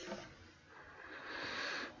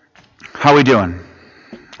How are we doing?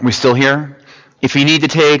 Are we still here? If you need to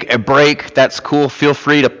take a break, that's cool. Feel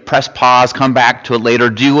free to press pause, come back to it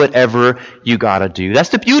later, do whatever you gotta do. That's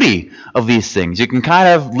the beauty of these things. You can kind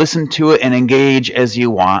of listen to it and engage as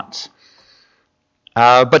you want.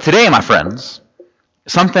 But today, my friends,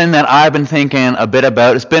 something that I've been thinking a bit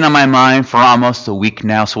about, it's been on my mind for almost a week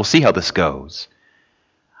now, so we'll see how this goes.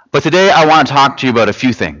 But today I want to talk to you about a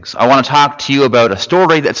few things. I want to talk to you about a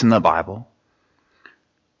story that's in the Bible,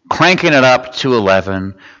 cranking it up to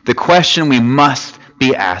 11, the question we must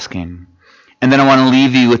be asking, and then I want to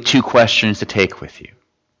leave you with two questions to take with you.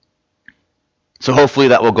 So hopefully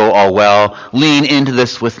that will go all well. Lean into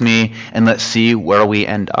this with me, and let's see where we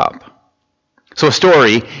end up. So a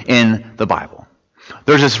story in the Bible.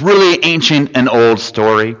 There's this really ancient and old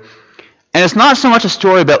story, and it's not so much a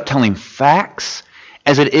story about telling facts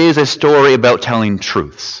as it is a story about telling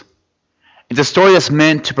truths. It's a story that's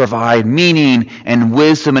meant to provide meaning and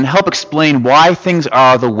wisdom and help explain why things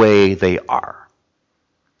are the way they are.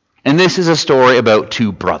 And this is a story about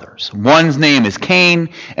two brothers. One's name is Cain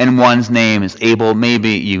and one's name is Abel.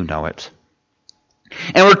 Maybe you know it.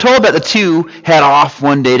 And we're told that the two head off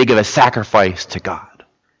one day to give a sacrifice to God.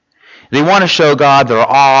 They want to show God their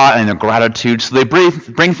awe and their gratitude, so they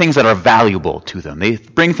bring things that are valuable to them. They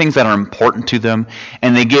bring things that are important to them,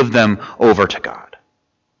 and they give them over to God.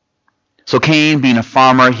 So Cain, being a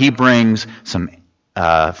farmer, he brings some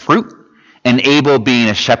fruit, and Abel, being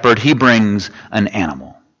a shepherd, he brings an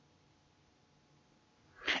animal.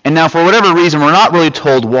 And now, for whatever reason, we're not really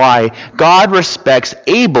told why, God respects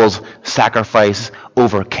Abel's sacrifice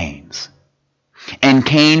over Cain's. And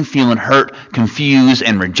Cain, feeling hurt, confused,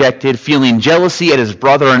 and rejected, feeling jealousy at his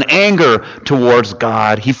brother and anger towards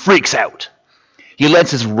God, he freaks out. He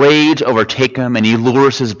lets his rage overtake him, and he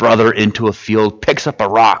lures his brother into a field, picks up a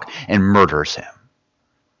rock, and murders him.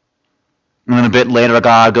 And then a bit later,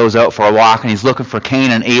 God goes out for a walk, and he's looking for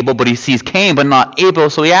Cain and Abel, but he sees Cain but not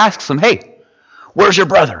Abel, so he asks him, "Hey, where's your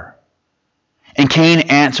brother?" And Cain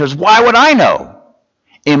answers, "Why would I know?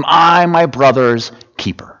 Am I my brother's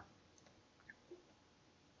keeper?"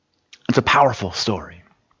 It's a powerful story.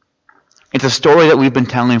 It's a story that we've been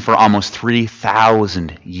telling for almost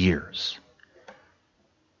 3,000 years.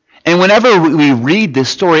 And whenever we read this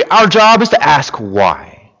story, our job is to ask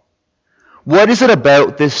why. What is it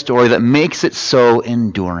about this story that makes it so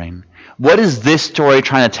enduring? What is this story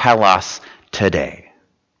trying to tell us today?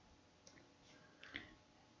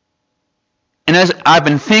 And as I've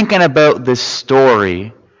been thinking about this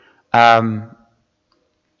story,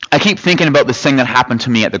 I keep thinking about this thing that happened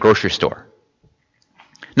to me at the grocery store.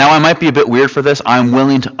 Now, I might be a bit weird for this. I'm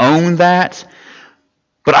willing to own that.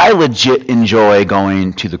 But I legit enjoy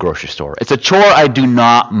going to the grocery store. It's a chore I do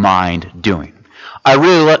not mind doing. I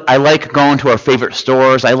like going to our favorite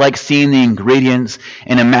stores. I like seeing the ingredients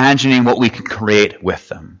and imagining what we can create with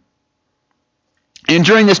them. And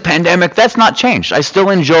during this pandemic, that's not changed. I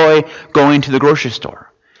still enjoy going to the grocery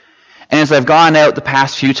store. And as I've gone out the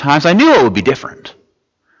past few times, I knew it would be different.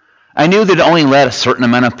 I knew they'd only let a certain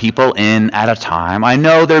amount of people in at a time. I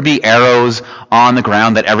know there'd be arrows on the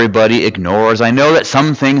ground that everybody ignores. I know that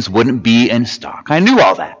some things wouldn't be in stock. I knew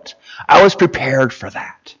all that. I was prepared for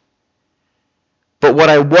that. But what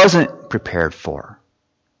I wasn't prepared for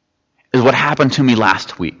is what happened to me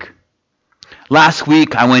last week. Last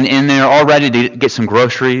week, I went in there all ready to get some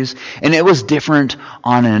groceries, and it was different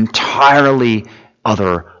on an entirely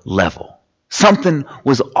other level. Something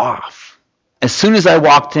was off. As soon as I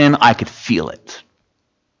walked in, I could feel it.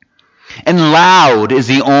 And loud is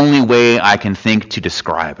the only way I can think to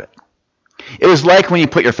describe it. It was like when you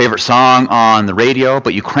put your favorite song on the radio,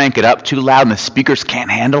 but you crank it up too loud and the speakers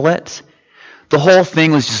can't handle it. The whole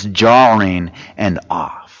thing was just jarring and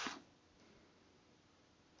off.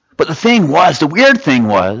 But the weird thing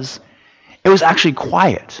was, it was actually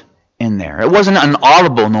quiet in there. It wasn't an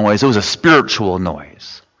audible noise, it was a spiritual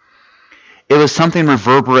noise. It was something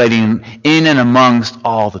reverberating in and amongst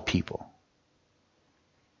all the people.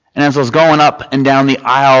 And as I was going up and down the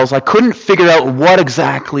aisles, I couldn't figure out what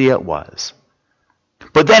exactly it was.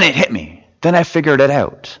 But then it hit me. Then I figured it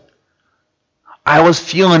out. I was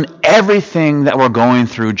feeling everything that we're going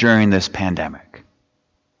through during this pandemic.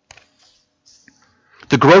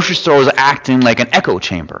 The grocery store was acting like an echo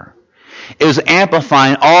chamber. It was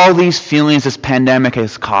amplifying all these feelings this pandemic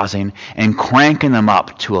is causing and cranking them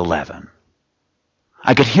up to 11.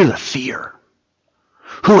 I could hear the fear.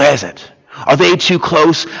 Who is it? Are they too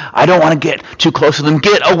close? I don't want to get too close to them.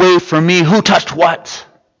 Get away from me. Who touched what?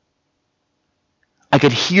 I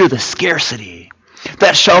could hear the scarcity.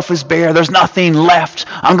 That shelf is bare. There's nothing left.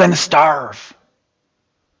 I'm going to starve.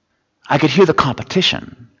 I could hear the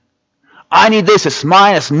competition. I need this, it's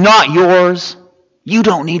mine, it's not yours. You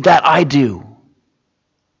don't need that, I do.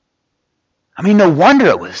 I mean, no wonder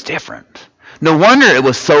it was different. No wonder it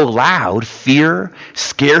was so loud. Fear,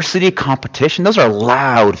 scarcity, competition, those are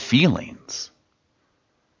loud feelings.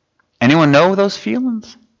 Anyone know those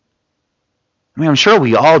feelings? I mean, I'm sure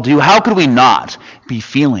we all do. How could we not be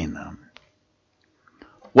feeling them?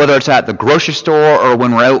 Whether it's at the grocery store or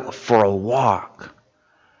when we're out for a walk.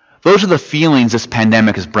 Those are the feelings this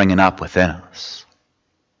pandemic is bringing up within us.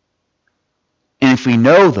 And if we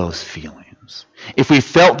know those feelings, if we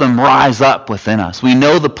felt them rise up within us, we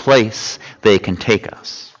know the place they can take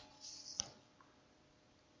us.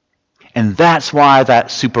 And that's why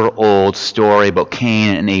that super old story about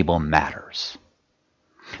Cain and Abel matters.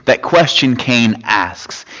 That question Cain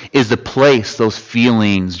asks is the place those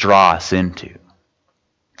feelings draw us into.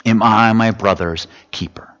 Am I my brother's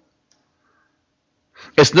keeper?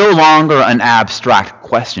 It's no longer an abstract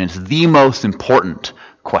question. It's the most important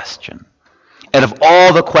question. Out of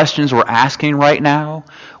all the questions we're asking right now,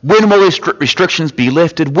 when will restrictions be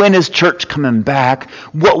lifted? When is church coming back?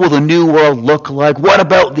 What will the new world look like? What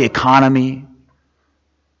about the economy?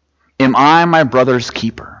 Am I my brother's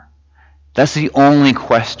keeper? That's the only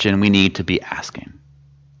question we need to be asking.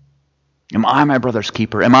 Am I my brother's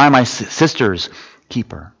keeper? Am I my sister's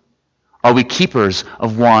keeper? Are we keepers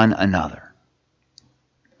of one another?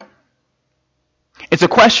 It's a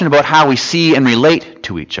question about how we see and relate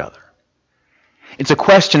to each other. It's a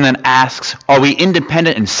question that asks, are we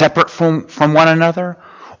independent and separate from one another?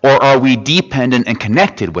 Or are we dependent and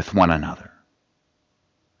connected with one another?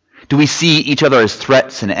 Do we see each other as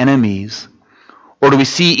threats and enemies? Or do we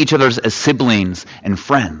see each other as siblings and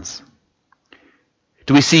friends?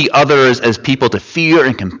 Do we see others as people to fear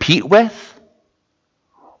and compete with?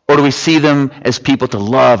 Or do we see them as people to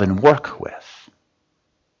love and work with?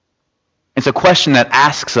 It's a question that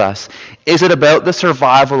asks us, is it about the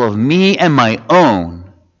survival of me and my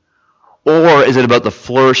own, or is it about the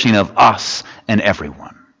flourishing of us and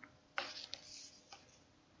everyone?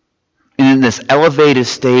 And in this elevated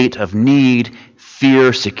state of need,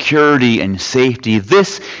 fear, security, and safety,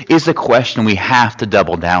 this is the question we have to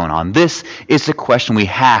double down on. This is the question we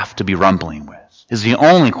have to be rumbling with. It's the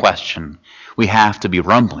only question we have to be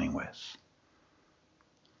rumbling with.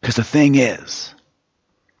 Because the thing is,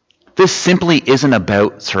 this simply isn't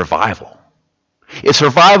about survival. If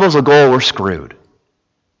survival is a goal, we're screwed.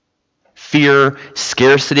 Fear,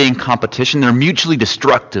 scarcity, and competition, they're mutually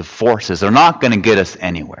destructive forces. They're not going to get us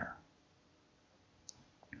anywhere.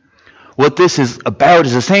 What this is about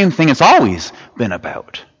is the same thing it's always been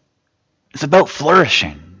about. It's about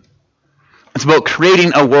flourishing. It's about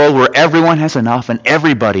creating a world where everyone has enough and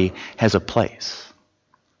everybody has a place.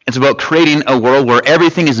 It's about creating a world where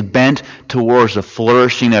everything is bent towards the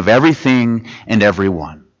flourishing of everything and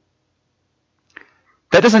everyone.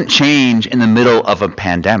 That doesn't change in the middle of a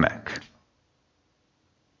pandemic.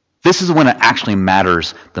 This is when it actually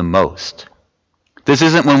matters the most. This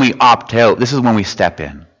isn't when we opt out. This is when we step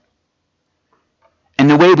in. And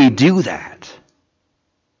the way we do that,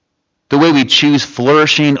 the way we choose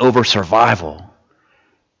flourishing over survival,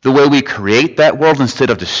 the way we create that world instead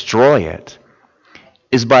of destroy it,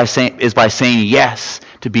 is by saying yes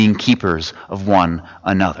to being keepers of one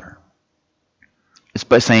another. It's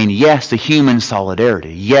by saying yes to human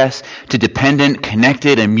solidarity, yes to dependent,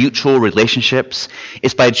 connected, and mutual relationships.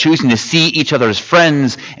 It's by choosing to see each other as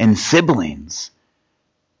friends and siblings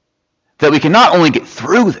that we can not only get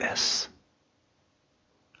through this,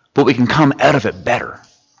 but we can come out of it better.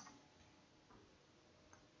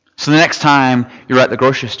 So the next time you're at the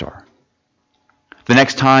grocery store, the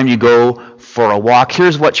next time you go for a walk,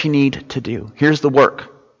 here's what you need to do. Here's the work.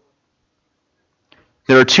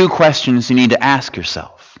 There are two questions you need to ask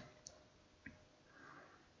yourself.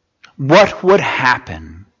 What would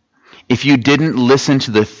happen if you didn't listen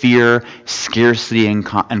to the fear, scarcity, and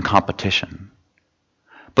competition,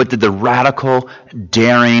 but did the radical,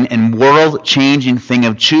 daring, and world-changing thing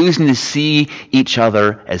of choosing to see each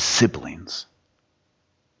other as siblings?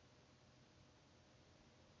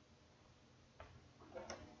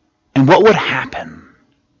 And what would happen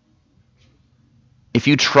if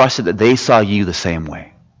you trusted that they saw you the same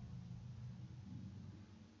way?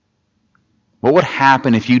 What would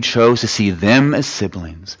happen if you chose to see them as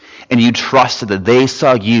siblings and you trusted that they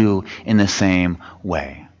saw you in the same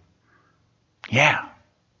way? Yeah.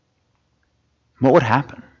 What would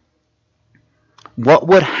happen? What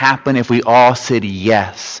would happen if we all said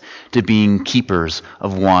yes to being keepers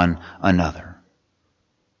of one another?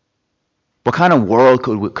 What kind of world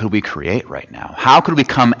could we create right now? How could we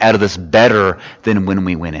come out of this better than when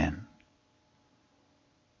we went in?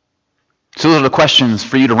 So those are the questions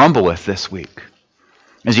for you to rumble with this week.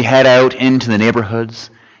 As you head out into the neighborhoods,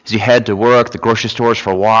 as you head to work, the grocery stores,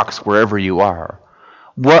 for walks, wherever you are,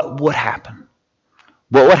 what would happen?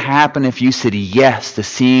 What would happen if you said yes to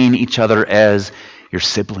seeing each other as your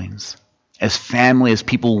siblings, as family, as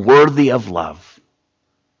people worthy of love?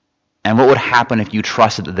 And what would happen if you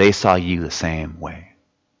trusted that they saw you the same way?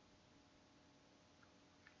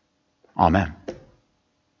 Amen.